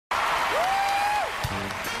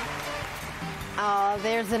Well,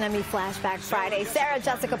 there's an Emmy Flashback Friday. Sarah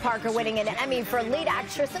Jessica Parker winning an Emmy for lead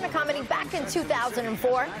actress in a comedy back in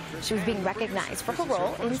 2004. She was being recognized for her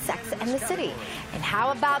role in Sex and the City. And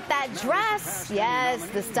how about that dress? Yes,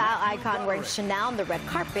 the style icon wearing Chanel on the red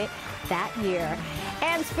carpet that year.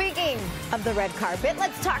 And speaking of the red carpet,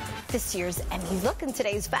 let's talk this year's Emmy look in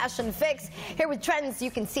today's Fashion Fix. Here with trends you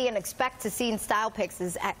can see and expect to see in style picks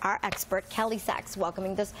is our expert, Kelly Sachs,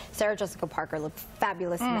 welcoming this. Sarah Jessica Parker looked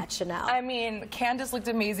fabulous in that Chanel. I mean, Candace looked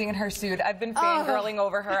amazing in her suit. I've been fangirling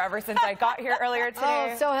over her ever since I got here earlier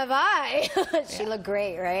today. Oh, so have I. She looked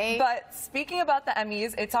great, right? But speaking about the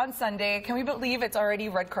Emmys, it's on Sunday. Can we believe it's already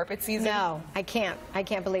red carpet season? No, I can't. I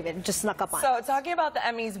can't believe it. It just snuck up on us. So talking about the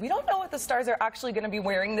Emmys, we don't know what the stars are actually going to be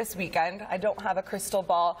wearing this weekend. I don't have a crystal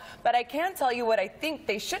ball, but I can tell you what I think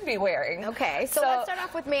they should be wearing. Okay, so let's start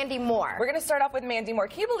off with Mandy Moore. We're going to start off with Mandy Moore.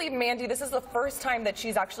 Can you believe Mandy, this is the first time that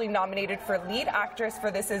she's actually nominated for lead actress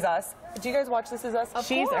for This Is Us. Do you guys watch This Is Us?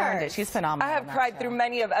 She's earned it. She's phenomenal. I have cried through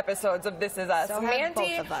many of episodes of This Is Us. So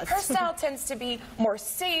Mandy, both of us. her style tends to be more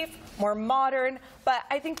safe, more modern, but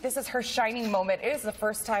I think this is her shining moment. It is the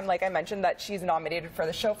first time, like I mentioned, that she's nominated for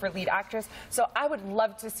the show for lead actress. So I would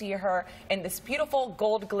love to see her in this beautiful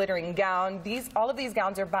gold glittering gown. All of these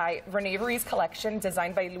gowns are by Rene Ruiz Collection,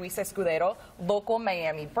 designed by Luis Escudero, local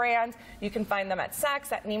Miami brand. You can find them at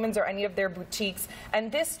Saks, at Neiman's, or any of their boutiques.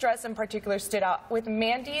 And this dress in particular stood out with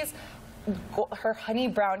Mandy's her honey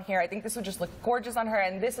brown hair. I think this would just look gorgeous on her,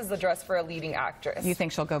 and this is the dress for a leading actress. You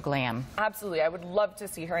think she'll go glam? Absolutely. I would love to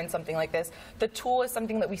see her in something like this. The tulle is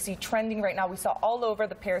something that we see trending right now. We saw all over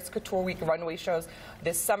the Paris Couture Week runway shows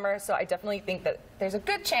this summer, so I definitely think that there's a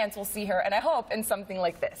good chance we'll see her, and I hope in something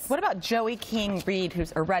like this. What about Joey King Reed,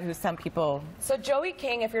 who's some people... So Joey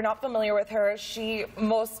King, if you're not familiar with her, she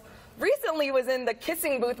most recently was in the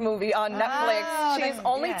Kissing Booth movie on Netflix. She's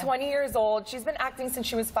only 20 years old. She's been acting since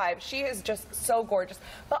she was 5. She is just so gorgeous,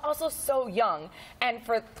 but also so young. And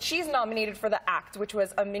she's nominated for The Act, which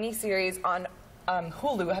was a mini-series on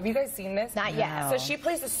Hulu. Have you guys seen this? Not yet. No. So she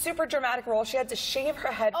plays a super dramatic role. She had to shave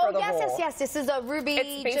her head for the role. Yes. This is a Ruby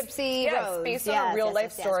Gypsy Rose. It's based on a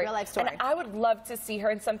real-life story. And I would love to see her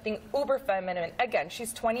in something uber feminine. Again,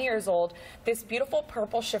 she's 20 years old. This beautiful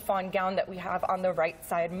purple chiffon gown that we have on the right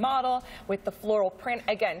side model with the floral print.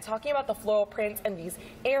 Again, talking about the floral prints and these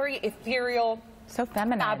airy, ethereal, so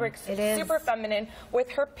feminine. Fabrics, super feminine. With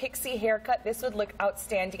her pixie haircut, this would look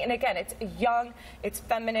outstanding. And again, it's young, it's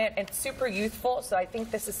feminine, and super youthful. So I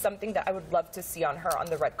think this is something that I would love to see on her on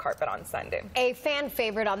the red carpet on Sunday. A fan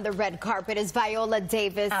favorite on the red carpet is Viola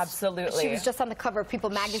Davis. Absolutely. She was just on the cover of People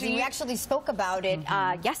magazine. We actually spoke about it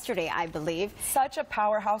yesterday, I believe. Such a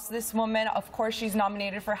powerhouse, this woman. Of course, she's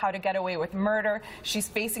nominated for How to Get Away with Murder. She's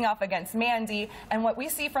facing off against Mandy. And what we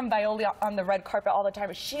see from Viola on the red carpet all the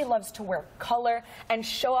time is she loves to wear color and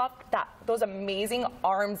show off those amazing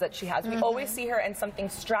arms that she has. We always see her in something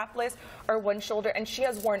strapless or one shoulder, and she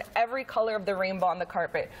has worn every color of the rainbow on the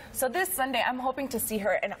carpet. So this Sunday, I'm hoping to see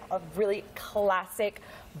her in a really classic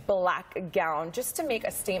black gown, just to make a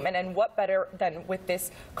statement. And what better than with this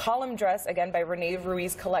column dress, again by Rene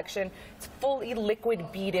Ruiz Collection. It's fully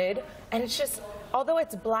liquid beaded, and it's just, although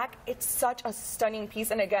it's black, it's such a stunning piece.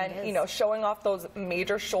 And again, you know, showing off those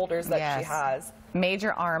major shoulders that she has.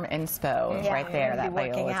 Major arm inspo right there, that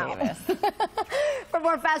Viola Davis. For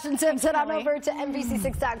more fashion tips, head on over to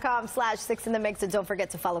NBC6.com/6 in the Mix, and don't forget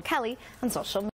to follow Kelly on social media.